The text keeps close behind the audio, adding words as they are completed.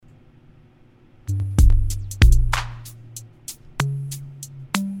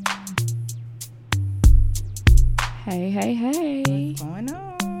Hey. What's going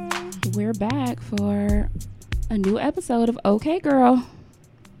on? We're back for a new episode of Okay Girl.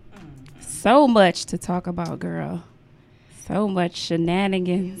 So much to talk about, girl. So much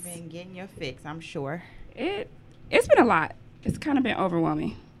shenanigans. You've been getting your fix, I'm sure. It's been a lot. It's kind of been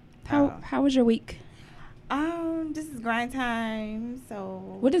overwhelming. How was your week? This is grind time,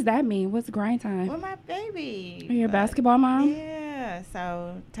 so... What does that mean? What's grind time? With my baby. Are you a basketball mom? Yeah,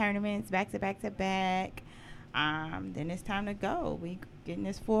 so tournaments back to back to back. Then it's time to go. We getting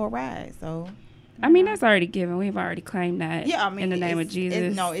this full ride, so... I mean, that's already given. We've already claimed that. Yeah, I mean, in the name of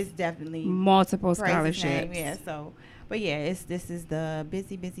Jesus. It's definitely... Multiple praise his scholarships. name, yeah, so... But yeah, this is the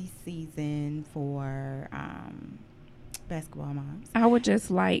busy season for... basketball moms. I would just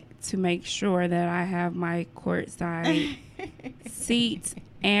like to make sure that I have my courtside seat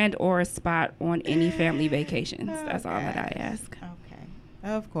and or spot on any family vacations. That's all that I ask. Okay.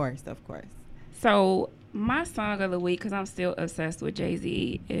 Of course. So my song of the week, because I'm still obsessed with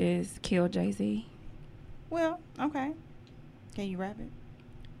Jay-Z, is Kill Jay-Z. Well, okay. Can you rap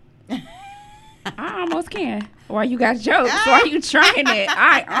it? I almost can. Why you got jokes? Why you trying it?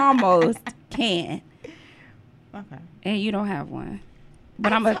 I almost can. Okay. And you don't have one.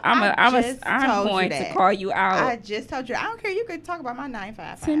 But I'm going to call you out. I just told you. I don't care. You could talk about my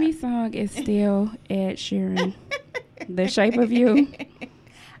 955. Timmy's song is still Ed Sheeran. The Shape of You.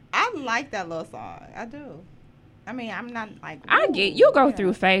 I like that little song. I do. I mean, I'm not like... I get you go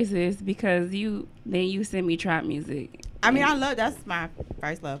through phases because you send me trap music. I mean, that's my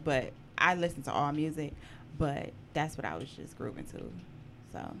first love, but I listen to all music, but that's what I was just grooving to.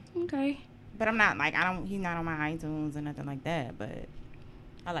 So. Okay. But I'm not like, he's not on my iTunes or nothing like that, but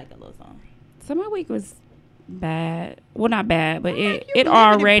I like that little song. So my week was bad. Well, not bad, but it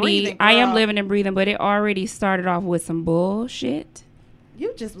already, I am living and breathing, but it already started off with some bullshit.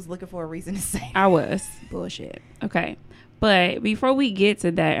 You just was looking for a reason to say. I was. Bullshit. Okay. But before we get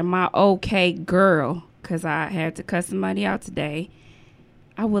to that, and my okay girl, because I had to cuss somebody out today,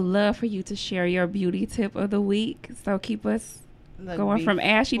 I would love for you to share your beauty tip of the week. So keep us going from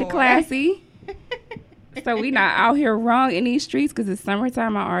ashy to classy. So we not out here wrong in these streets because it's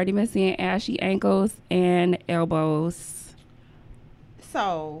summertime. I already been seeing ashy ankles and elbows.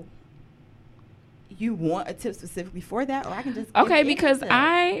 So you want a tip specifically for that, or I can just okay, because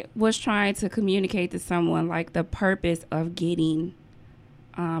I was trying to communicate to someone like the purpose of getting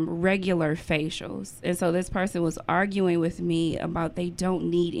regular facials, and so this person was arguing with me about they don't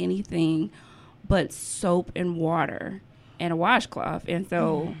need anything but soap and water and a washcloth. And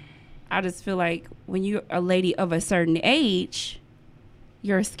so I just feel like when you're a lady of a certain age,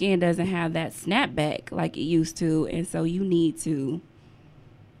 your skin doesn't have that snapback like it used to, and so you need to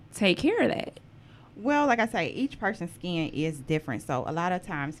take care of that. Well, like I say, each person's skin is different. So a lot of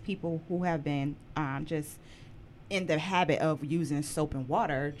times people who have been just in the habit of using soap and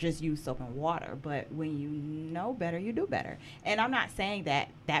water, just use soap and water. But when you know better, you do better. And I'm not saying that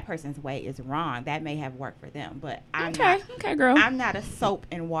that person's way is wrong. That may have worked for them. But okay, girl. I'm not a soap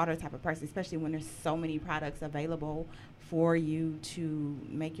and water type of person, especially when there's so many products available for you to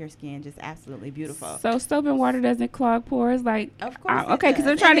make your skin just absolutely beautiful. So soap and water doesn't clog pores, like? Of course. Okay, because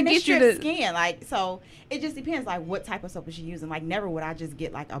I'm trying to get you to skin, like, so it just depends, like, what type of soap is you using. Like, never would I just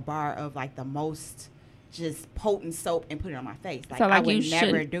get like a bar of like the most just potent soap and put it on my face. Like, so, like, I would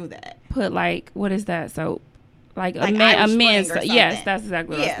never do that. Put like, what is that soap? Like a men's. Yes, that's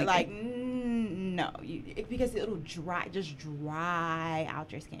exactly what I was thinking. Like, no, because it'll dry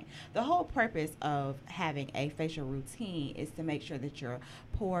out your skin. The whole purpose of having a facial routine is to make sure that your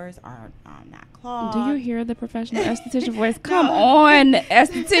pores are not clogged. Do you hear the professional esthetician voice? Come on,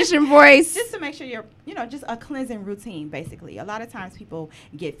 esthetician voice. Just to make sure you're, just a cleansing routine, basically. A lot of times people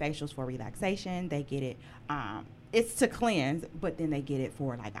get facials for relaxation. They get it, it's to cleanse, but then they get it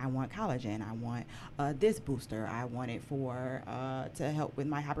for, like, I want collagen, I want this booster, I want it for to help with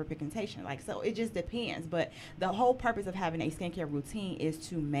my hyperpigmentation. Like, so it just depends. But the whole purpose of having a skincare routine is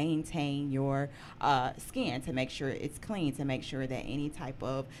to maintain your skin, to make sure it's clean, to make sure that any type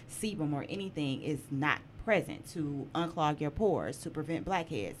of sebum or anything is not present, to unclog your pores, to prevent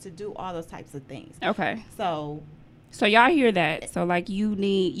blackheads, to do all those types of things. Okay. So y'all hear that? So, like, you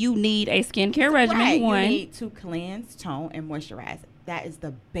need a skincare regimen. Right. One. You need to cleanse, tone, and moisturize. That is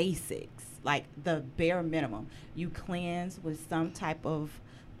the basics, like the bare minimum. You cleanse with some type of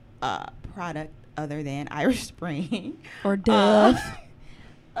product other than Irish Spring or Dove.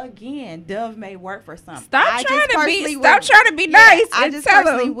 Again, Dove may work for some. Stop trying to be nice. I just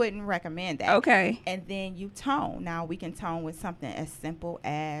personally wouldn't recommend that. Okay. And then you tone. Now we can tone with something as simple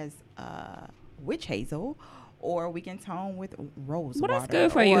as witch hazel, or we can tone with rose Well, water. that's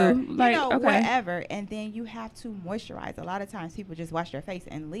good for or, you. Like, okay. whatever. And then you have to moisturize. A lot of times people just wash their face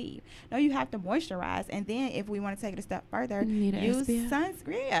and leave. No, you have to moisturize. And then if we want to take it a step further, You need a use SPF.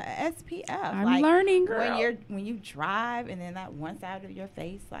 sunscreen, SPF. I'm learning, girl. When you drive and then that one side of your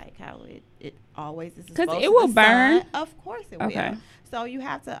face, like how it always is 'Cause exposed it to will the burn. sun. Of course it Okay. will. So you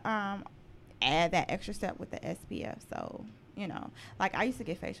have to add that extra step with the SPF. So, like I used to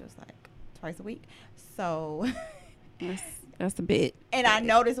get facials like twice a week. So That's a bit and I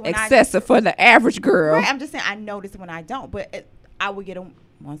noticed when excessive for the average girl. Right, I'm just saying I noticed when I don't, but I would get them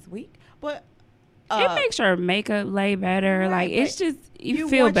once a week. But it makes your makeup lay better. Right, like it's just you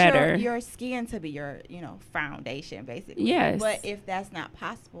feel want better. Your skin to be your foundation basically. Yes. But if that's not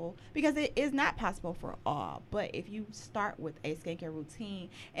possible, because it is not possible for all, but if you start with a skincare routine,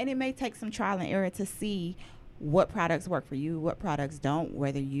 and it may take some trial and error to see what products work for you, what products don't,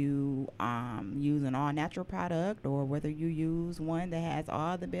 whether you use an all natural product or whether you use one that has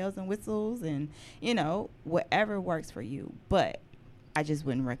all the bells and whistles and whatever works for you. But I just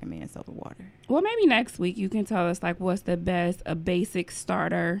wouldn't recommend soap and water. Well, maybe next week you can tell us like what's the best a basic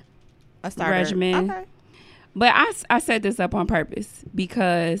starter regimen. Okay. But I set this up on purpose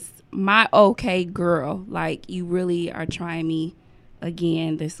because my okay girl, like you really are trying me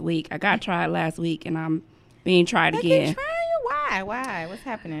again this week. I got tried last week and I'm being tried again. Keep trying you? Why? What's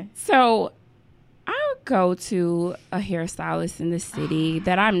happening? So I'll go to a hairstylist in the city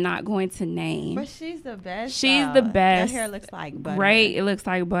that I'm not going to name. But she's the best. She's the best. Her hair looks like butter. Right? It looks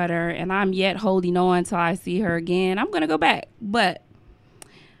like butter. And I'm yet holding on until I see her again. I'm going to go back. But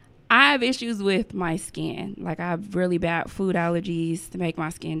I have issues with my skin. Like I have really bad food allergies to make my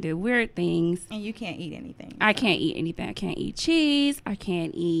skin do weird things. And you can't eat anything. I can't eat anything. I can't eat cheese. I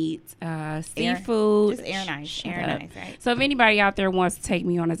can't eat seafood. Just air nice. Right? So if anybody out there wants to take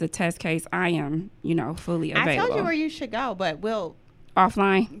me on as a test case, I am, fully available. I told you where you should go, but we'll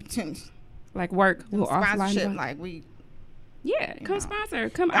offline, like work. We'll offline. Like we. Yeah, come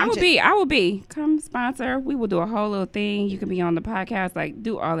sponsor. Come, I will be. Come sponsor. We will do a whole little thing. You can be on the podcast. Like,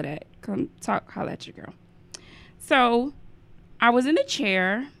 do all of that. Come talk. Holla at your girl. So, I was in a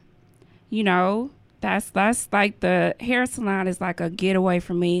chair. That's like the hair salon is like a getaway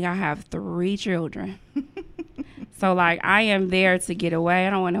for me. I have 3 children. So, like, I am there to get away.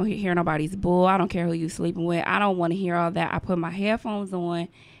 I don't want to hear nobody's bull. I don't care who you sleeping with. I don't want to hear all that. I put my headphones on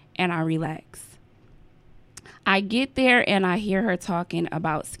and I relax. I get there and I hear her talking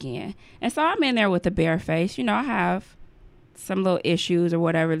about skin. And so I'm in there with a bare face. I have some little issues or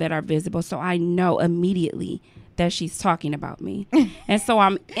whatever that are visible. So I know immediately that she's talking about me. And so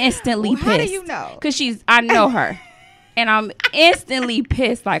I'm instantly pissed. How do you know? Because I know her. And I'm instantly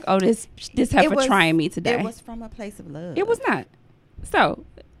pissed like, oh, this heifer trying me today. It was from a place of love. It was not. So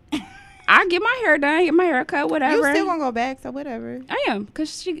I get my hair done, get my hair cut, whatever. You still gonna go back, so whatever. I am,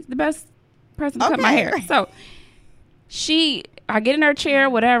 because she's the best person to cut my hair. So I get in her chair,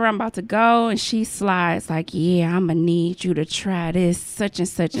 whatever, I'm about to go, and she slides like, yeah, I'm gonna need you to try this such and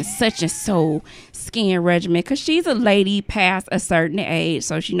such and such and so skin regimen, because she's a lady past a certain age,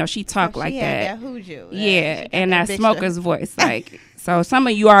 so she talk like that. Yeah, and that smoker's voice, like, so some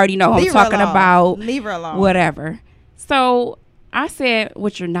of you already know who I'm talking about. Leave her alone. Whatever. So I said,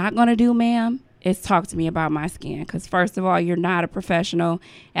 what you're not gonna do, ma'am, is talk to me about my skin, because first of all, you're not a professional,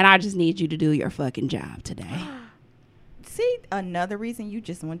 and I just need you to do your fucking job today. See, another reason you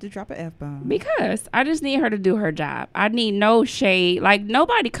just wanted to drop an F-bomb. Because I just need her to do her job. I need no shade. Like,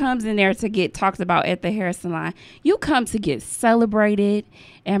 nobody comes in there to get talked about at the hair salon. You come to get celebrated.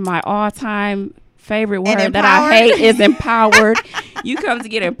 And my all-time favorite word that I hate is empowered. You come to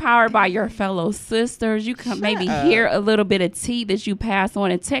get empowered by your fellow sisters. You come maybe hear a little bit of tea that you pass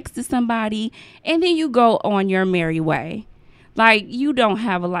on and text to somebody. And then you go on your merry way. Like, you don't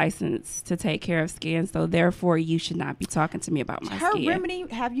have a license to take care of skin, so therefore you should not be talking to me about my skin. Her remedy,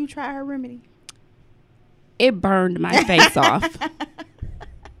 have you tried her remedy? It burned my face off.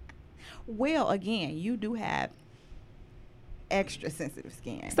 Well, again, you do have extra sensitive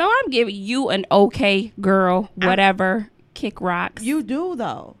skin. So I'm giving you an okay girl, whatever, kick rocks. You do,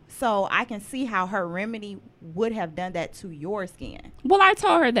 though. So I can see how her remedy would have done that to your skin. Well, I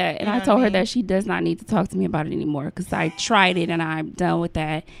told her that, and I told her that she does not need to talk to me about it anymore, because I tried it and I'm done with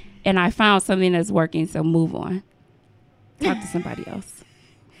that, and I found something that's working. So move on. Talk to somebody else.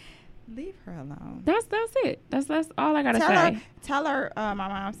 Leave her alone. That's it. That's all I gotta say. Tell her. My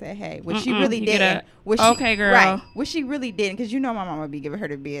mom said, "Hey, what she really did." Okay, girl. Right. What she really did, because my mom would be giving her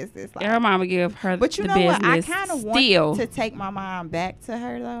the business. Like, her mom would give her the business. But you know what? I kind of want to take my mom back to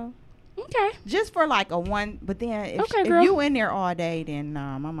her though. Okay. Just for like a one, but then if you in there all day, then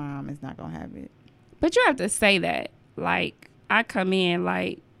my mom is not gonna have it. But you have to say that. Like, I come in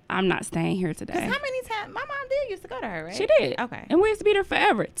like, I'm not staying here today. Because how many times? My mom did used to go to her, right? She did. Okay. And we used to be there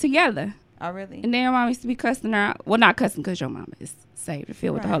forever, together. Oh, really? And then your mom used to be cussing her out. Well, not cussing because your mama is saved and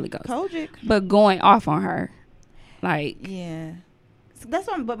filled with the Holy Ghost. Kojic. But going off on her. Like. Yeah. So that's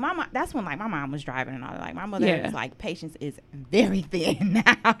when, but that's when, like, my mom was driving and all that. Like, my mother Yeah. is, like, patience is very thin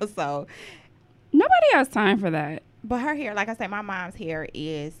now, so. Nobody has time for that. But her hair, like I said, my mom's hair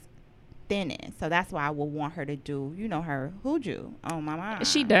is thinning. So that's why I would want her to do, you know, her hooju on my mom.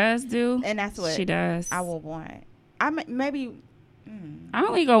 She does do. And that's what she does. I will want. Maybe. I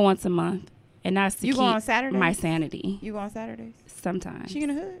only go once a month. And that's to You go keep on Saturdays? my sanity. You go on Saturdays? Sometimes. She in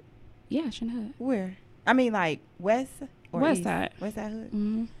the hood? Yeah, she in the hood. Where? I mean, like, west or West east? side. West side hood?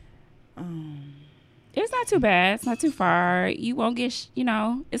 Mm-hmm. It's not too bad. It's not too far. You won't get, you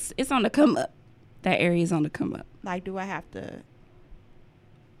know, it's on the come up. That area is on the come up. Like, do I have to?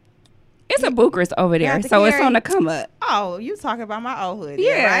 It's a Bucharest over You there, have to so it's carry- on the come up. Oh, you talking about my old hood?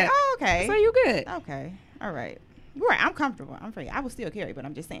 Yeah. Right? Oh, okay. So you good. Okay. All right. Right. I'm comfortable. I'm free. I will still carry, but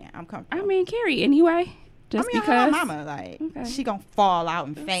I'm just saying I'm comfortable. I mean, carry anyway. Just I mean, because. my mama, like, Okay. she gonna fall out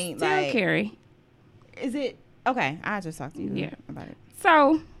and faint. Still Like, carry. is it okay? I'll just talk to you Yeah. about it.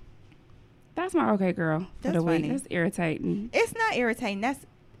 So that's my okay girl for That's the week. funny. That's irritating. It's not irritating. That's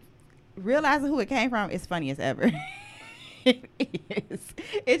realizing who it came from is funny as ever. It is.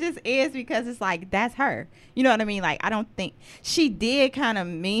 It just is because it's like that's her. You know what I mean? Like I don't think she did kind of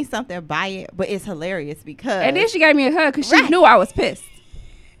mean something by it, but it's hilarious because And then she gave me a hug because she Right. knew I was pissed.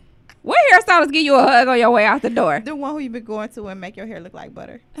 What hairstylist give you a hug on your way out the door? the one who you've been going to and make your hair look like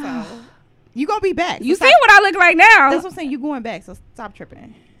butter. So you gonna be back. So You see stop- what I look like now? That's what I'm saying. You going back? So stop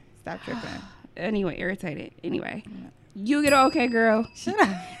tripping. Stop tripping. Anyway, irritated. Anyway, you get okay, girl. Shut up.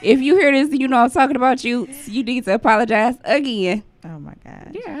 If you hear this, you know I'm talking about you. You need to apologize again. Oh my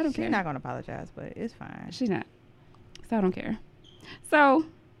God. Yeah, I don't care. She's not gonna apologize, but it's fine. She's not. So I don't care. So,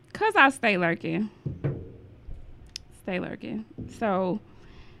 cause I stay lurking. So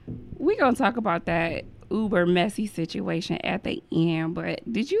we gonna talk about that uber messy situation at the end. But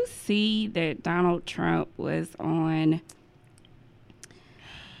did you see that Donald Trump was on?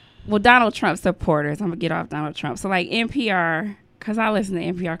 Well, Donald Trump supporters. I'm gonna get off Donald Trump. So like NPR, cause I listen to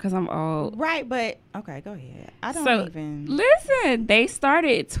NPR cause I'm old. Right, but okay, go ahead. I don't So even. listen, they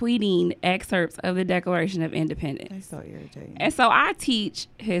started tweeting excerpts of the Declaration of Independence. That's so irritating. And so I teach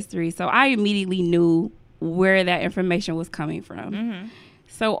history, so I immediately knew where that information was coming from. Mm-hmm.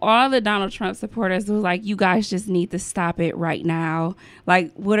 So all the Donald Trump supporters was like, you guys just need to stop it right now.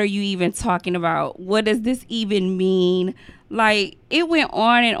 Like, what are you even talking about? What does this even mean? Like, it went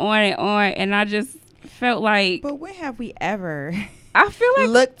on and on and on, and I just felt like, But when have we ever I feel like,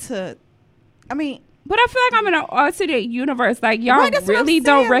 looked to? I mean, but I feel like I'm in an alternate universe. Like, y'all Right, that's what I'm really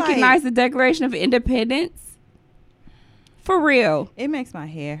don't saying, recognize like- the Declaration of Independence? For real. it makes my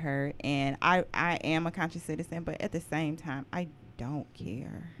head hurt, and I am a conscious citizen, but at the same time, I don't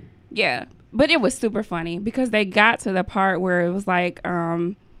care. Yeah, but it was super funny because they got to the part where it was like,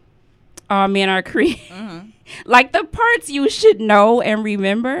 all men are created. Mm-hmm. Like the parts you should know and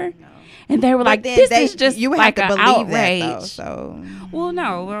remember. No. And they were But like, then this is just you like have an to believe outrage. that, though. So Well,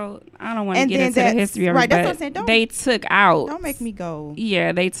 no, well, I don't want to And get then into the that's- history of right, it, that's what but I'm saying. Don't- they took out. don't make me go.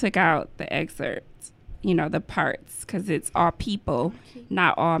 Yeah, they took out the excerpts, you know, the parts, because it's all people,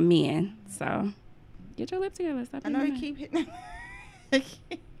 not all men. So get your lip together. Stop I know being you mad. keep hitting.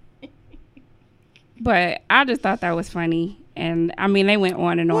 But I just thought that was funny. And I mean, they went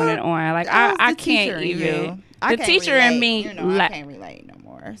on and on Well, and on. Like, that was I the teacher can't in even. you. I The can't teacher relate. in me. You know, I can't relate no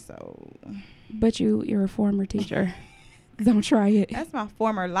more. So But you're a former teacher. Don't try it. that's my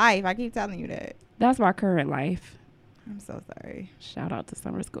former life. I keep telling you that. That's my current life. I'm so sorry. Shout out to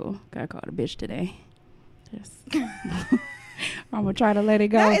summer school. Got called a bitch today. Just I'm gonna try to let it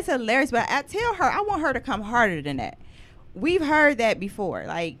go. That is hilarious. But I tell her, I want her to come harder than that. We've heard that before.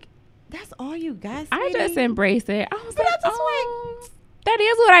 Like, that's all you guys. I just embrace it. I was But like, I just oh, that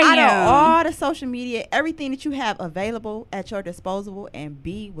is what I out of am. all the social media, everything that you have available at your disposal, and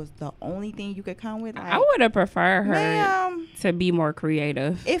B was the only thing you could come with. Like, I would have preferred her ma'am, to be more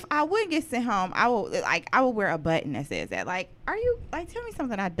creative. if I would get sent home, I will wear a button that says that. Like, are you like tell me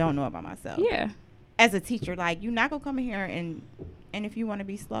something I don't know about myself? Yeah. As a teacher, like you're not gonna come in here and if you want to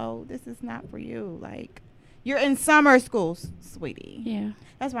be slow, this is not for you. Like, you're in summer school, sweetie. Yeah.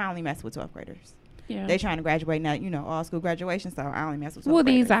 That's why I only mess with 12th graders. Yeah. They trying to graduate now, you know, all school graduation, so I only mess with 12th Well,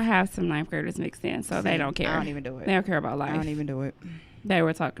 graders. these I have some ninth graders mixed in, so they don't care. I don't even do it. They don't care about I life. don't even do it. They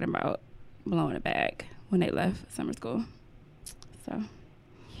were talking about blowing it back when they left summer school. So,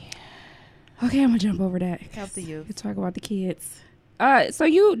 okay, I'm gonna jump over that. Help the youth. We talk about the kids. So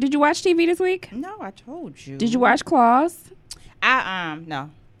did you watch TV this week? No, I told you. Did you watch Claws? No.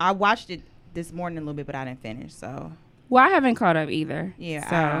 I watched it this morning a little bit, but I didn't finish. So Well, I haven't caught up either.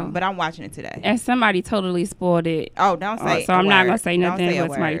 yeah. But I'm watching it today. And somebody totally spoiled it. Oh, don't say. So I'm not gonna say Don't nothing. say a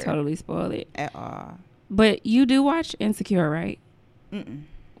But somebody word totally spoiled it. at all. But you do watch Insecure, right? Mm-mm.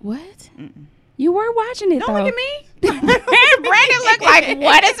 What? Mm-mm. You were watching it Don't though. look at me. Brandon looked like,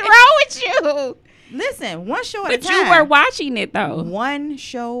 what is wrong with you? Listen, one show at a But time. you were watching it though. One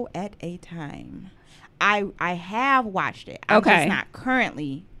show at a time. I have watched it. I'm Okay. just not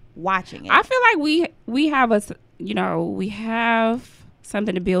currently watching it. I feel like we have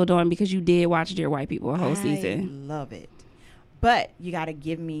something to build on because you did watch Dear White People a whole season. I love it. But you got to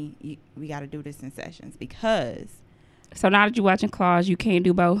we got to do this in sessions because. So now that you're watching Claws, you can't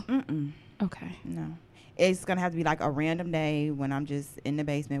do both? Mm-mm. Okay. No. It's going to have to be like a random day when I'm just in the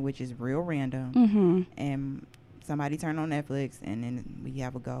basement, which is real random. Mm-hmm. And somebody turn on Netflix and then we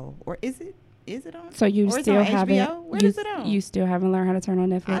have a go. Or is it on? So you or still on haven't HBO? Where is it on? You still haven't learned how to turn on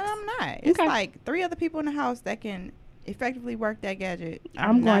Netflix? I'm not. It's Okay. like 3 other people in the house that can effectively work that gadget.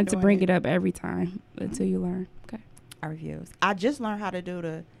 I'm going to bring it up every time until you learn. Okay. I refuse. I just learned how to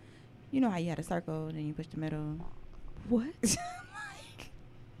do you know how you had a circle and then you push the middle. What?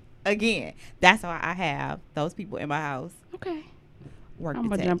 Again, that's why I have those people in my house Okay. work I'm the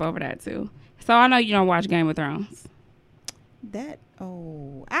going to tech. jump over that too. So I know you don't watch Game of Thrones.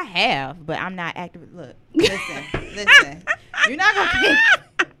 I have, but I'm not active. Look, listen. You're not going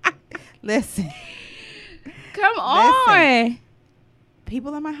to listen. Come on.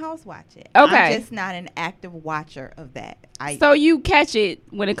 People in my house watch it. Okay. I'm just not an active watcher of that. So you catch it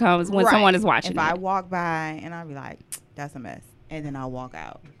when it comes, when Right. someone is watching If it. I walk by and I'll be like, that's a mess. And then I'll walk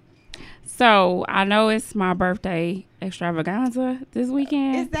out. So I know it's my birthday extravaganza this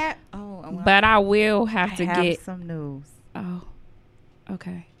weekend. Is that? Oh, well, But I will have I to have get. some news. Oh,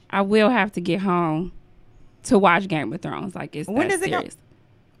 okay. I will have to get home to watch Game of Thrones. Like it's When that does it go serious.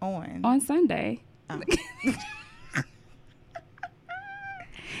 On Sunday. Oh.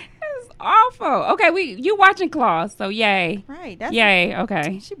 It's awful. Okay, you watching Claws, so yay. Right. That's Yay,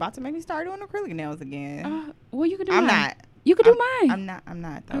 okay. She about to make me start doing acrylic nails again. Well, you can do I'm mine. not. You can do mine. I'm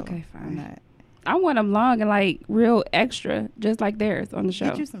not though. Okay, fine. I'm not. I want them long and like real extra, just like theirs on the show.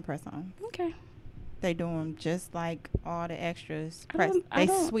 Get you some press on. Okay. They do them just like all the extras. I They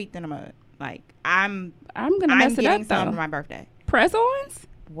don't- sweeten them up. Like I'm gonna mess it getting up some for though. my birthday. Press ons?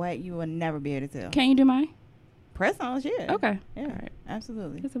 What you will never be able to tell. Can you do mine? Press ons, yeah. Okay. Yeah. All right.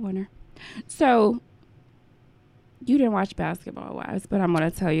 Absolutely. It's a winner. So you didn't watch Basketball Wives, but I'm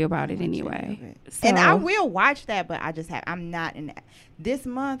gonna tell you about it anyway. So, And I will watch that, but I'm not in this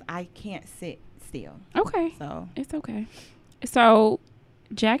month. I can't sit still. Okay. So It's okay. So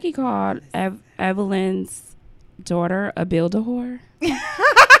Jackie called Evelyn's daughter a build-a-whore. Why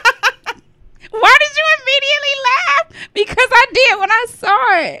did you immediately laugh? Because I did when I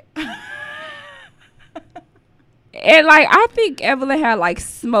saw it. And like I think Evelyn had like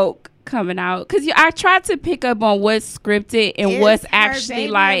smoke coming out because I tried to pick up on what's scripted and what's actually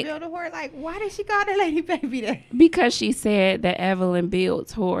like, like, why did she call that lady baby that? because she said that Evelyn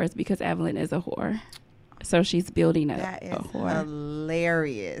builds whores because Evelyn is a whore, so she's building That is a whore.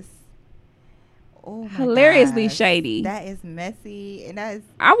 hilarious. Oh, my Hilariously gosh. shady. That is messy, and that is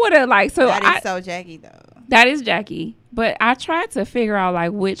I would have like so Jackie though. That is Jackie. But I tried to figure out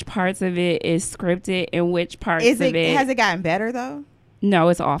like which parts of it is scripted and which parts Has of it. it gotten better though? No,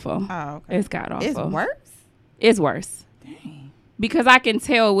 it's awful. Oh, okay. It's got awful. It's worse. It's worse. Dang. Because I can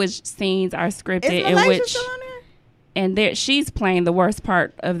tell which scenes are scripted Is and Malaysia which, still on there? and there she's playing the worst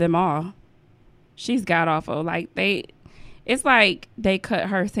part of them all. She's got awful. Like it's like they cut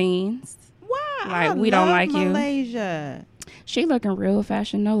her scenes. Wow. Like, we don't like you. Malaysia. She looking real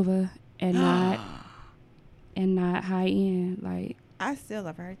Fashion Nova and not high end. Like I still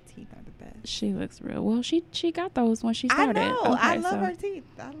love her teeth are the best. she looks real. Well, she got those when she started. I know. Okay, I love so her teeth.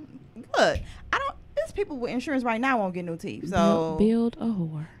 There's people with insurance right now won't get new teeth. So build a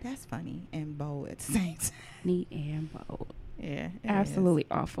whore. that's funny and bold at the same time. Neat and bold. Yeah. it Absolutely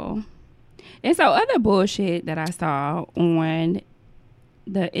awful. And so other bullshit that I saw in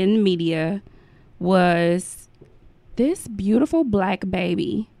the media was this beautiful black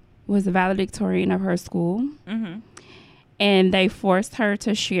baby was the valedictorian of her school. is. Mm-hmm. And they forced her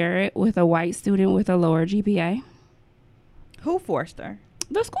to share it with a white student with a lower GPA. Who forced her?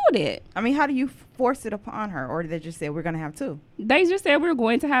 The school did. I mean, how do you force it upon her? Or did they just say, we're going to have two? They just said we're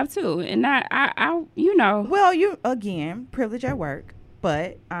going to have two. And I you know. Well, you, again, privilege at work.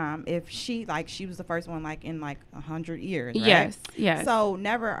 But if she was the first one, like, in, 100 years, right? Yes. So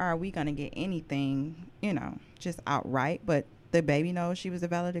never are we going to get anything, just outright. But the baby knows she was a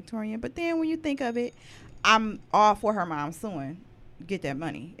valedictorian. But then when you think of it, I'm all for her mom suing. Get that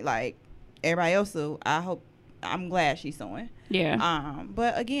money. Like, everybody else sue. I'm glad she's suing. Yeah.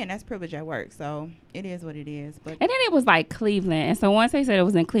 But again, that's privilege at work. So it is what it is. But and then it was like Cleveland. And so once they said it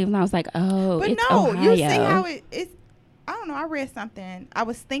was in Cleveland, I was like, oh, but it's no, Ohio. you see how it's, I don't know. I read something. I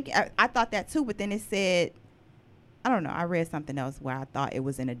was thinking, I thought that too, but then it said, I don't know. I read something else where I thought it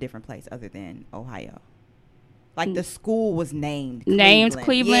was in a different place other than Ohio. Like the school was named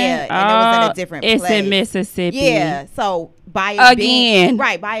Cleveland. Yeah, and it was in a different place. It's in Mississippi. Yeah, so by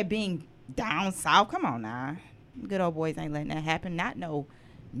it being down south, come on now. Good old boys ain't letting that happen. Not no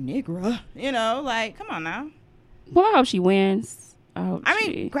nigga, you know, like, come on now. Well, I hope she wins. I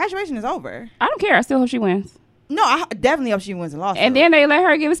mean, graduation is over. I don't care. I still hope she wins. No, I definitely hope she wins the lawsuit. And then they let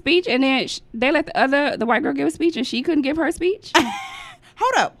her give a speech, and then they let the white girl give a speech, and she couldn't give her speech.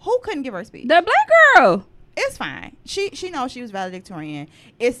 Hold up. Who couldn't give her a speech? The black girl. It's fine. She knows she was valedictorian.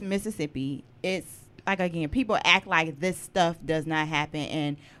 It's Mississippi. It's, like, again, people act like this stuff does not happen,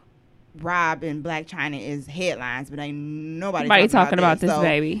 and Rob and Black China is headlines, but ain't nobody talking about this,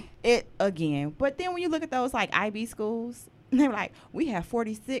 baby. It, again. But then when you look at those, like, IB schools, they're like, we have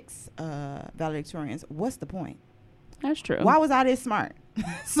 46 valedictorians. What's the point? That's true. Why was I this smart?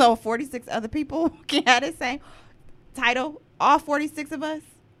 So 46 other people can have the same title? All 46 of us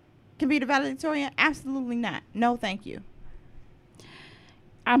can be the valedictorian? Absolutely not. No, thank you.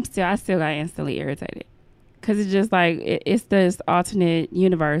 I still got instantly irritated. Because it's just like, it's this alternate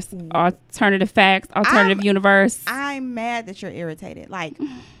universe. Alternative facts, alternative universe. I'm mad that you're irritated. Like,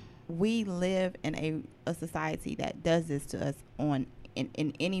 we live in a society that does this to us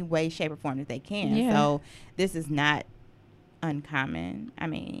in any way, shape, or form that they can. Yeah. So this is not uncommon. I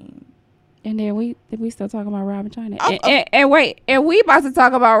mean, and then we still talking about Rob and China. And wait, and we about to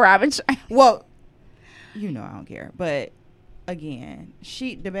talk about Rob and China. Well, you know I don't care. But again,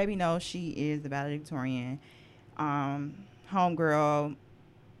 the baby knows she is the valedictorian. Homegirl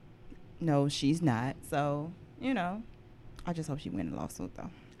knows she's not. So, you know, I just hope she wins the lawsuit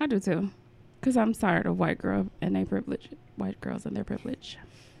though. I do too, because I'm tired of white girls and their privilege.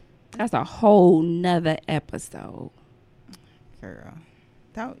 That's a whole nother episode. Girl,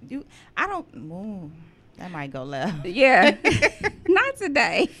 that might go left. Yeah. Not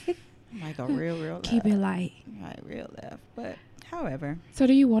today. Might go real left. Keep it light. Right, real left. But however. So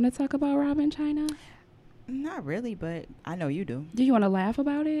do you want to talk about Rob and China? Not really, but I know you do. Do you want to laugh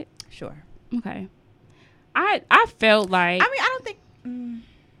about it? Sure. Okay. I felt like, I mean, I don't think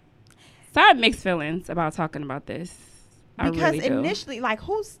so I have mixed feelings about talking about this. Because really initially, like,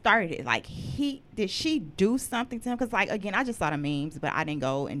 who started it? Like, did she do something to him? Because, like, again, I just saw the memes, but I didn't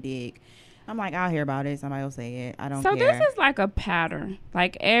go and dig. I'm like, I'll hear about it. Somebody will say it. I don't care. So this is like a pattern.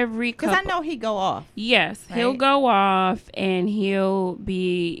 Like every couple. Because I know he go off. Yes. Right? He'll go off and he'll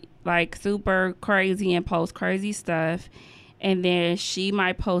be like super crazy and post crazy stuff. And then she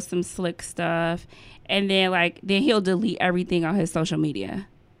might post some slick stuff. And then he'll delete everything on his social media.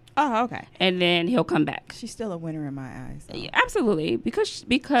 Oh, okay. And then he'll come back. She's still a winner in my eyes. So. Yeah, absolutely. Because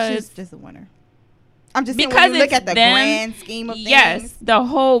she's just a winner. I'm just saying, when you look at the grand scheme of things. Yes, the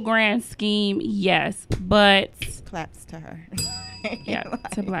whole grand scheme, yes. But claps to her. Yeah,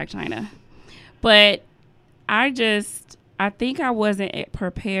 to Black China. But I think I wasn't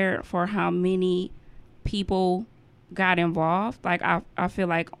prepared for how many people got involved. Like, I feel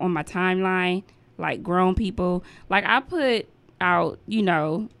like on my timeline, like grown people, like I put out, you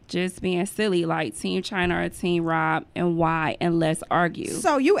know, just being silly, like Team China or Team Rob, and why, and let's argue.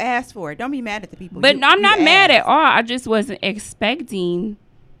 So you asked for it. Don't be mad at the people. But I'm not mad at all. I just wasn't expecting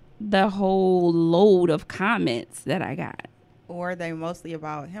the whole load of comments that I got. Or are they mostly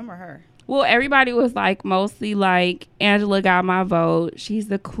about him or her? Well, everybody was like mostly like, Angela got my vote. She's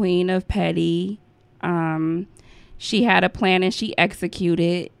the queen of petty. She had a plan and she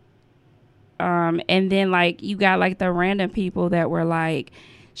executed. And then like you got like the random people that were like,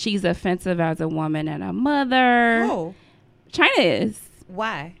 she's offensive as a woman and a mother. Oh, China is.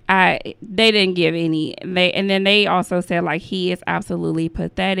 Why? They didn't give any. And then they also said like he is absolutely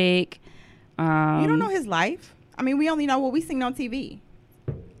pathetic. You don't know his life. I mean, we only know what we seen on TV.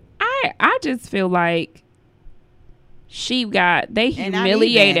 I just feel like they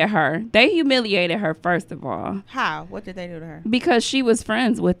humiliated her. They humiliated her, first of all. How? What did they do to her? Because she was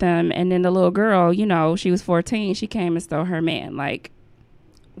friends with them, and then the little girl, you know, she was 14. She came and stole her man. Like,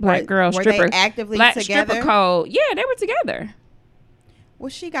 black girl stripper. Were they actively black together? Stripper code. Yeah, they were together. Well,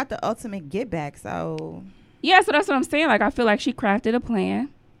 she got the ultimate get back, so. Yeah, so that's what I'm saying. Like, I feel like she crafted a plan.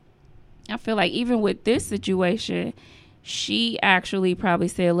 I feel like even with this situation, she actually probably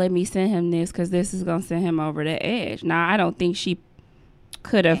said, let me send him this because this is going to send him over the edge. Now, I don't think she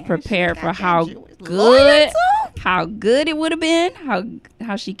could have prepared for how good it would have been,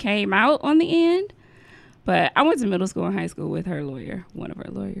 how she came out on the end. But I went to middle school and high school with her lawyer, one of her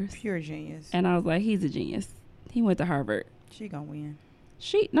lawyers. Pure genius. And I was like, he's a genius. He went to Harvard. She gonna win.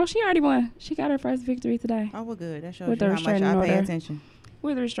 She already won. She got her first victory today. Oh, well, good. That shows with you how much I pay attention.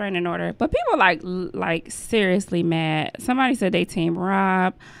 With a restraining order. But people like seriously mad. Somebody said they team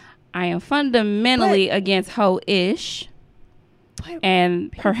Rob. I am fundamentally against Ho-ish.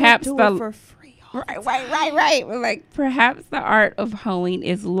 And perhaps do it for free. Right. Like, perhaps the art of hoeing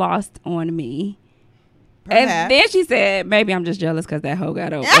is lost on me. Perhaps. And then she said, maybe I'm just jealous because that hoe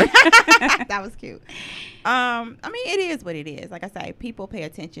got over. That was cute. I mean, it is what it is. Like I say, people pay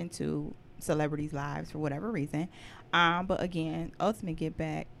attention to celebrities' lives for whatever reason. But again, ultimate get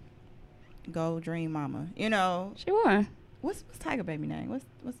back, go dream mama. You know, she won. What's Tiger baby name? What's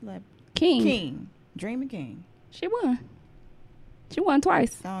the King. Dreaming King. She won. She won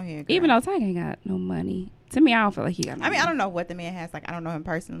twice. Oh, yeah, even though Tiger ain't got no money. To me, I don't feel like he got no money. I don't know what the man has. Like, I don't know him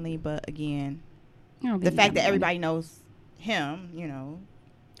personally, but again, the fact that everybody knows him, you know.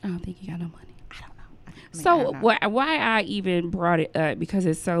 I don't think he got no money. I don't know. So why I even brought it up, because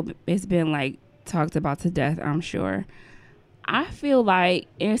it's been like talked about to death, I'm sure. I feel like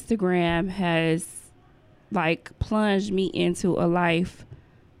Instagram has like plunged me into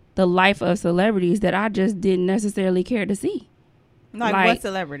the life of celebrities that I just didn't necessarily care to see. Like what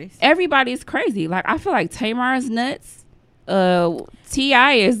celebrities? Everybody's crazy. Like, I feel like Tamar's nuts.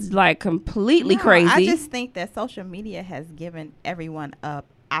 T.I. is like completely crazy. I just think that social media has given everyone a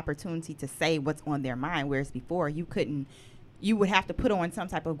opportunity to say what's on their mind, whereas before you would have to put on some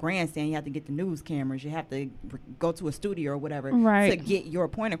type of grandstand. You have to get the news cameras. You have to go to a studio or whatever to get your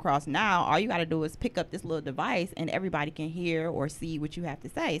point across. Now, all you got to do is pick up this little device and everybody can hear or see what you have to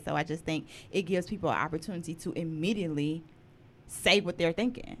say. So I just think it gives people an opportunity to immediately say what they're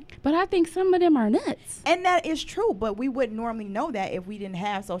thinking. But I think some of them are nuts. And that is true, but we wouldn't normally know that if we didn't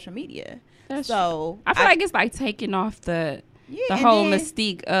have social media. That's true. I feel like it's like taking off the whole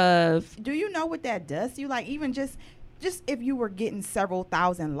mystique of... Do you know what that does to you? Like, even just if you were getting several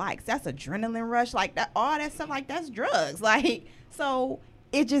thousand likes, that's adrenaline rush. Like, that, all that stuff, like, that's drugs. Like, so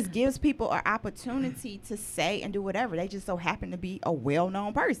it just gives people an opportunity to say and do whatever. They just so happen to be a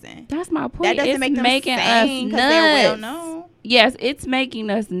well-known person. That's my point. That doesn't make them making us nuts. They're well-known. Yes, it's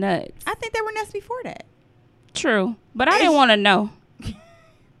making us nuts. I think they were nuts before that. True. But I didn't want to know.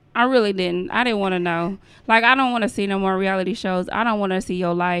 I really didn't. I didn't want to know. Like, I don't want to see no more reality shows. I don't want to see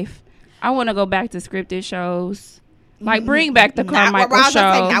your life. I want to go back to scripted shows. Like, bring back the Carmichael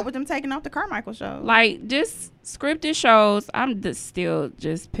show. Not with them taking off the Carmichael show. Like, just scripted shows. I'm still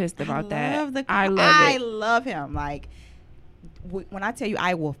pissed about that. I love him. Like, when I tell you,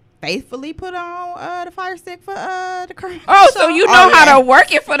 I will faithfully put on the Fire Stick for the Carmichael show. So you know how to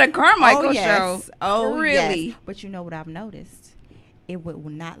work it for the Carmichael show. Oh, really? Yes. But you know what I've noticed? It will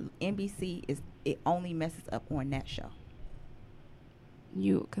not. NBC it only messes up on that show.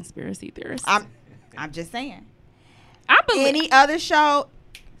 You a conspiracy theorist. I'm just saying. I believe any other show.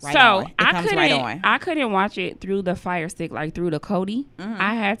 I couldn't watch it through the Fire Stick, like through the Kodi. Mm-hmm.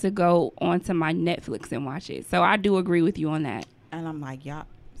 I had to go onto my Netflix and watch it. So I do agree with you on that. And I'm like, y'all,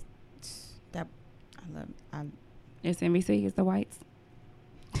 that I love. It's NBC. It's the whites.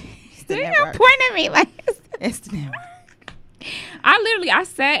 You're pointing at me like it's the network.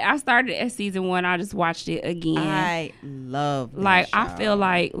 I started at season 1. I just watched it again. I love that like show. I feel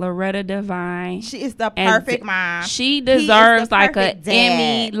like Loretta Devine. She is the perfect mom. She deserves like an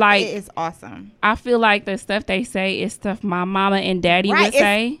Emmy. Like, it is awesome. I feel like the stuff they say is stuff my mama and daddy would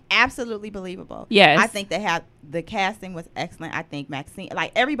say. Absolutely believable. Yes. I think the casting was excellent. I think Maxine,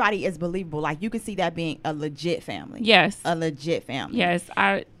 like, everybody is believable. Like, you can see that being a legit family. Yes. A legit family. Yes.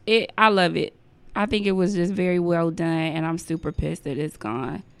 I love it. I think it was just very well done, and I'm super pissed that it's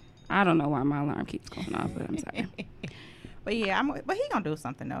gone. I don't know why my alarm keeps going off, but I'm sorry. But yeah, but he gonna do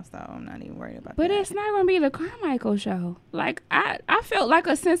something else, so I'm not even worried about that. But it's not gonna be the Carmichael show. Like, I felt like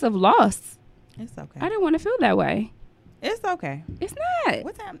a sense of loss. It's okay. I didn't want to feel that way. It's okay. It's not.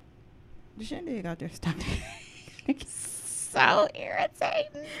 What time? The shindig out there stop. So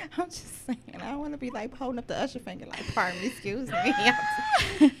irritating. I'm just saying, I don't want to be like holding up the usher finger like, pardon me, excuse me.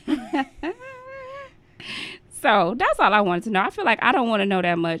 So that's all I wanted to know. I feel like I don't want to know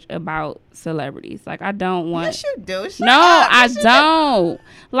that much about celebrities. Like, I don't want. Yes, you do. I don't.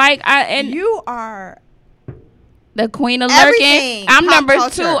 Like, you are the queen of lurking. I'm number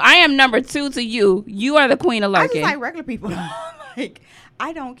 2. I am number 2 to you. You are the queen of lurking. I just like regular people. Like,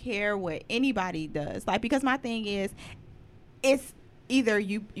 I don't care what anybody does. Like, because my thing is, it's either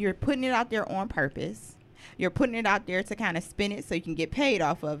you're putting it out there on purpose, you're putting it out there to kind of spin it so you can get paid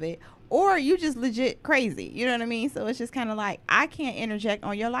off of it, or you just legit crazy. You know what I mean? So it's just kind of like, I can't interject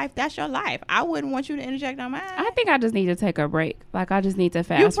on your life. That's your life. I wouldn't want you to interject on mine. I think I just need to take a break. Like, I just need to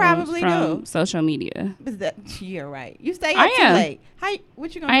fast You probably from do. social media. But you're right. You stay I up too am. late.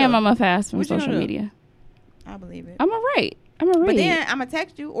 What you gonna I do? am. I'm a fast from What you gonna social do? media. I believe it. I'm a right. I'm a read. But then I'm gonna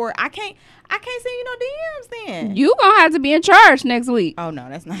text you, or I can't send you no DMs then. You gonna have to be in charge next week. Oh no,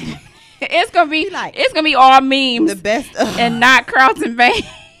 that's not It's gonna be like- it's gonna be all memes the best. and not Carlton Banks.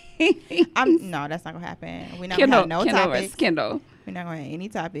 No, that's not gonna happen. We're not gonna have no topics. Kendall. We're not gonna have any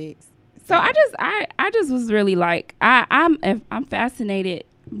topics. So I just was really like I'm fascinated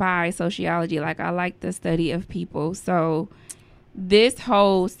by sociology. Like, I like the study of people. So this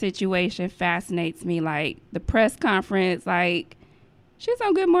whole situation fascinates me. Like, the press conference, like, she's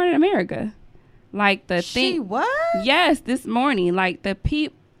on Good Morning America. Like, She was? yes, this morning. Like, the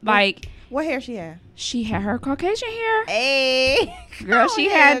like, What hair she had? she had her Caucasian hair. Hey, Girl, she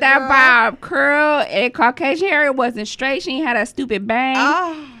had that bob curl and Caucasian hair. It wasn't straight. She had a stupid bang.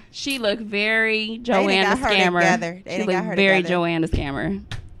 Oh, She looked very done Joanna got her Scammer. together. They She done got looked her very together. Joanna Scammer.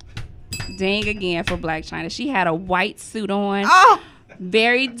 Dang again for Black China. She had a white suit on. oh.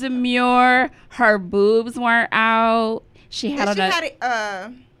 Very demure. Her boobs weren't out. She had And she on a, had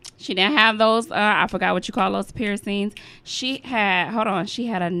it. she didn't have those. I forgot what you call those piercings. She had. Hold on. She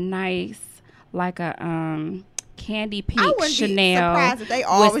had a nice, like a candy I pink wouldn't be Chanel surprised if they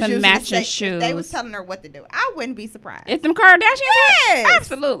always with some used matching if they was shoes. telling her what to do. I wouldn't be surprised. It's them Kardashians. Yes.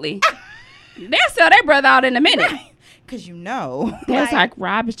 Absolutely. They'll sell their brother out in a minute. Because you know. That's like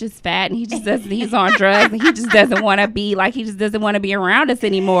Rob is just fat and he just doesn't. He's on drugs and he just doesn't want to be like. He just doesn't want to be around us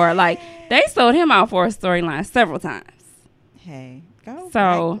anymore. Like, they sold him out for a storyline several times. Hey, go.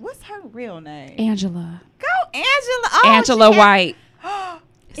 So- back. What's her real name? Angela. Go, Angela. Oh, Angela she White. Had,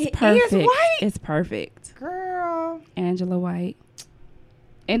 It's it perfect. is white. It's perfect. Girl. Angela White.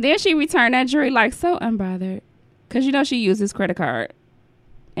 And then she returned that jewelry like so unbothered. Because, you know, she used his credit card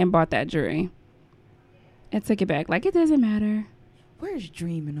and bought that jewelry. And took it back. Like, it doesn't matter. Where's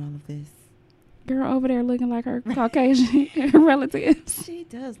Dream in all of this? Girl over there looking like her Caucasian relatives. She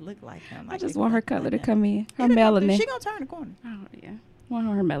does look like him. I just want her color to come in. Her She melanin. gonna turn the corner. Oh, yeah. Want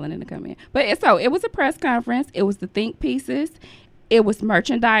her melanin to come in. But it was a press conference. It was the think pieces. It was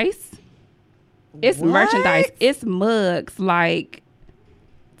merchandise. It's What? merchandise. It's mugs like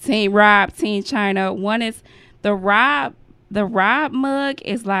Team Rob, Team China. One is the Rob mug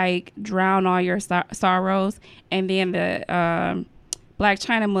is like drown all your sorrows, and then the Black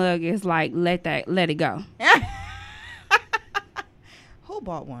China mug is like let it go. Who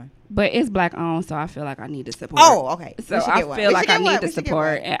bought one? But it's Black owned, so I feel like I need to support. Oh, okay. So We should I get one. feel We like should I get need one. to We should get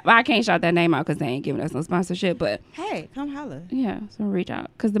support. one. I can't shout that name out because they ain't giving us no sponsorship. But Hey, come holla. yeah, so reach out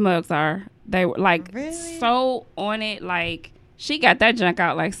because the mugs they were like Really? so on it. Like, she got that junk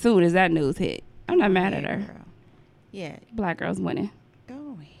out like soon as that news hit. I'm not mad at Yeah, her. girl. Yeah, Black girls winning.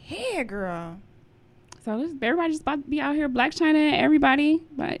 go ahead, girl. So everybody just about to be out here, Black China and everybody.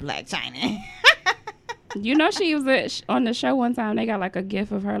 But Black China. you know, she was on the show one time. They got like a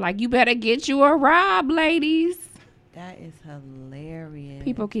gif of her, like, you better get you a Rob, ladies. That is hilarious.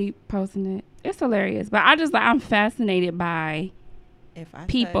 People keep posting it. It's hilarious. But I'm fascinated by if I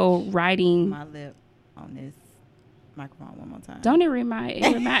people touch writing. my lip on this microphone one more time. Don't it remind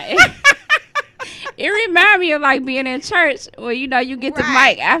it remind me of like being in church where, you know, you get the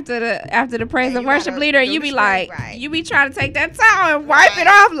Right. mic after the praise And and you worship gotta leader, and do you the be street, like, right. you be trying to take that towel and wipe it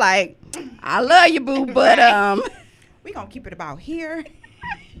off like, I love you, boo, but We gonna keep it about here.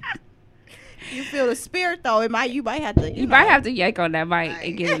 You feel the spirit though. You might have to. you might have to yank on that mic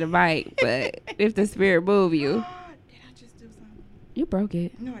and get in the mic. But if the spirit move you, Did I just do something? you broke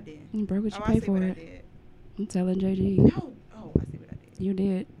it. No, I didn't. You broke it. You Oh, pay I see for what I it. did. I'm telling JG, No. Oh, I see what I did. you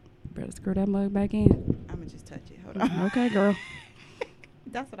did. Better screw that mug back in. I'm gonna just touch it. Hold on. Okay, girl.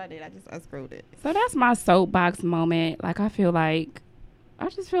 That's what I did. I just unscrewed it. So that's my soapbox moment. Like, I just feel like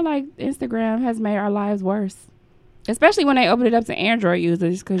Instagram has made our lives worse. Especially when they open it up to Android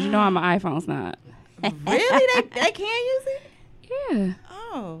users, because you know I'm an iPhone snob. Really? They can use it? Yeah.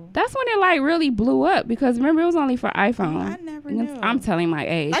 Oh. That's when it like really blew up, because remember, it was only for iPhone. I never knew. I'm telling my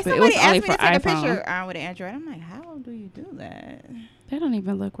age, Like but it was somebody only asked me for to take a iPhone. picture with an Android. I'm like, how do you do that? They don't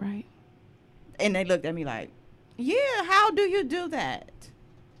even look right. And they looked at me like, yeah, how do you do that?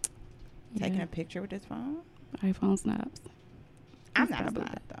 Taking Yeah. a picture with this phone? iPhone snobs. I'm That's not a probably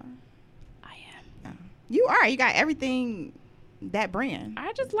snob, though. I am. No. You are. You got everything that brand.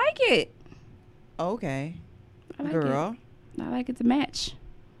 I just like it. Okay. I like Girl. it. I like it to match.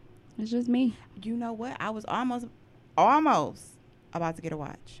 It's just me. You know what? I was almost almost about to get a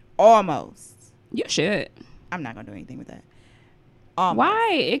watch. Almost. You should. I'm not gonna do anything with that. Almost.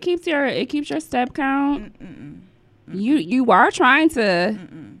 Why? It keeps your step count. You are trying to.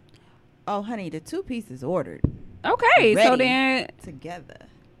 Oh, honey, the 2-piece is ordered. Okay, so Ready then together.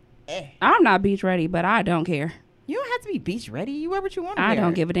 I'm not beach ready, but I don't care. You don't have to be beach ready. You wear what you want to wear. I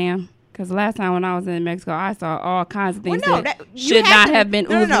don't give a damn. Because last time when I was in Mexico, I saw all kinds of things Well, that should not have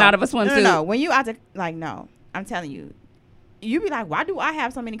been oozing out of a swimsuit. No. When you out to, like, no. I'm telling you. You be like, why do I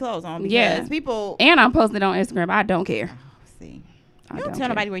have so many clothes on? Because people. And I'm posted on Instagram. I don't care. Oh, see. I You don't tell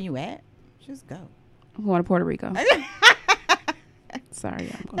nobody where you at. Just go. I'm going to Puerto Rico.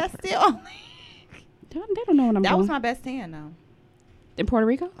 Sorry. I'm going That's still. They don't know what I'm doing. That was my best tan, though. In Puerto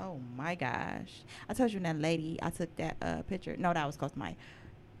Rico? Oh, my gosh. I told you that lady, I took that picture. No, that was Costa Maya.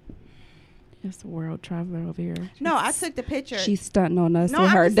 It's the world traveler over here. No, I took the picture. She's stunting on us No, with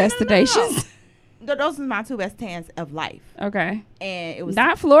I'm her just saying, no. destinations. Those are my 2 best tans of life. Okay. And it was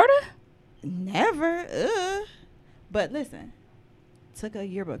not Florida? Never. But listen, took a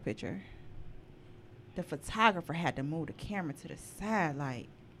yearbook picture. The photographer had to move the camera to the side. Like,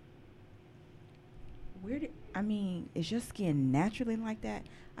 is your skin naturally like that?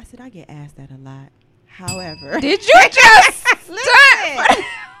 I said, I get asked that a lot. However. Did you just listen?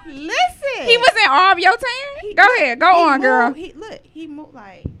 Listen. He was in all of your tan? Go ahead. Go on, girl. He moved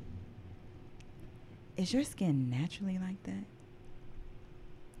like. Is your skin naturally like that?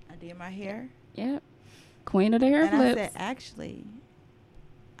 I did my hair. Yep. Queen of the hair and flips. I said, actually,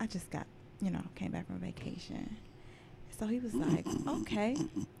 I just got, came back from vacation. So he was like, okay.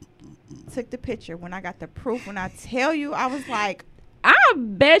 Took the picture. When I got the proof, when I tell you, I was like, I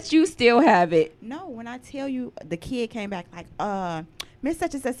bet you still have it. no, when I tell you, the kid came back like, Miss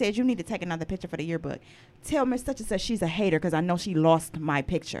such and such said you need to take another picture for the yearbook. Tell Miss such and such she's a hater because I know she lost my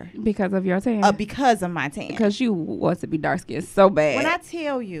picture. Because of your tan? Because of my tan. Because you want to be dark skinned so bad. When I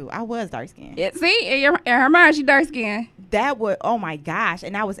tell you, I was dark skinned. See, in her mind, she dark skinned. That would, oh my gosh.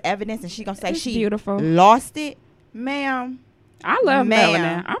 And that was evidence, and she going to say It's she beautiful. Lost it. Ma'am. I love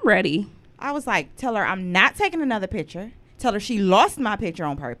melanin. I'm ready. I was like, tell her I'm not taking another picture. Tell her she lost my picture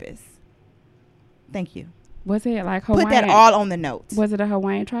on purpose. Thank you. Was it like Hawaiian? Put that all on the notes. Was it a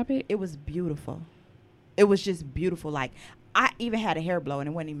Hawaiian tropic? It was beautiful. It was just beautiful. Like, I even had a hair blow and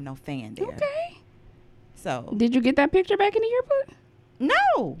it wasn't even no fan there. Okay. So. Did you get that picture back in the yearbook?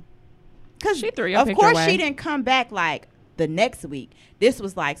 No. Because she threw your of picture course away. She didn't come back like the next week. This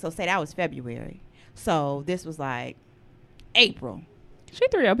was like, so say that was February. So this was like April. She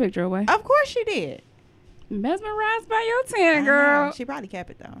threw your picture away. Of course she did. Mesmerized by your tan, girl. She probably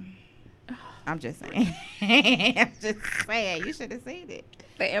kept it though. I'm just saying. I'm just saying. You should have seen it.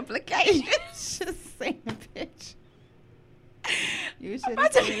 The implication. You should have seen the picture. You should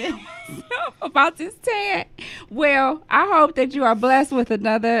have seen it. About this tan. Well, I hope that you are blessed with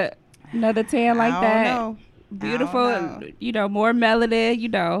another tan like that. Know. Beautiful, more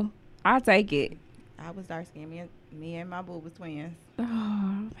melanin, I'll take it. I was dark skinned. Me and my boo was twins. Oh,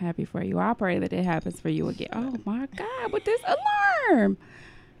 I'm happy for you. I pray that it happens for you again. Oh my God, with this alarm.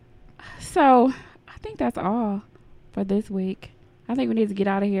 So I think that's all for this week. I think we need to get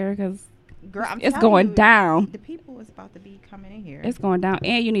out of here because it's going down. The people is about to be coming in here. It's going down,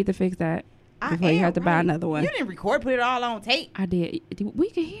 and you need to fix that before you have to buy another one. You didn't record, put it all on tape. I did. We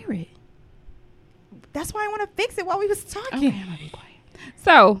could hear it. That's why I want to fix it while we was talking. Okay, I'm gonna be quiet.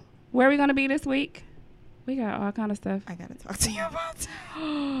 So where are we gonna be this week? We got all kind of stuff. I gotta talk to you about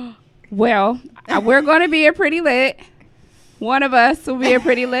that. Well, we're gonna be a Pretty Lit. One of us will be a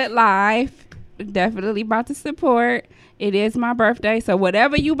Pretty Lit live. Definitely about to support. It is my birthday, so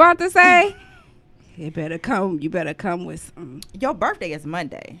whatever you about to say, it better come. You better come with some. Your birthday is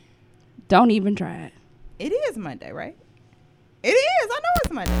Monday. Don't even try it. It is Monday, right? It is. I know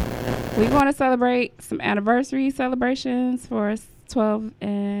it's Monday. We want to celebrate some anniversary celebrations for 12th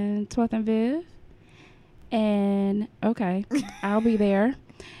and Viv. And okay, I'll be there.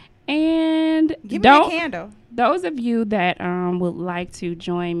 And give me a candle. Those of you that would like to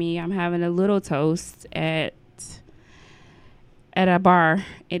join me, I'm having a little toast at a bar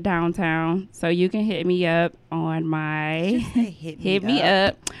in downtown. So you can hit me up on my hit me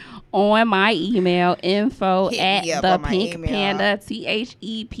up on my email info@thepinkpanda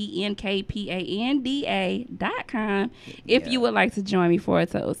THEPNKPANDA.com if you would like to join me for a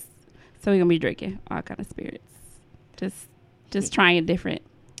toast. So we're gonna be drinking all kind of spirits. Just trying different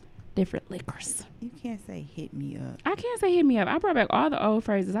liquors. You can't say hit me up. I can't say hit me up. I brought back all the old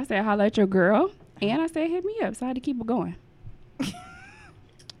phrases. I said holla at your girl, and I said hit me up. So I had to keep it going.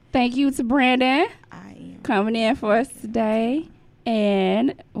 Thank you to Brandon coming in for us today.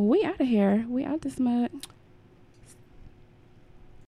 And we out of here. We out this mug.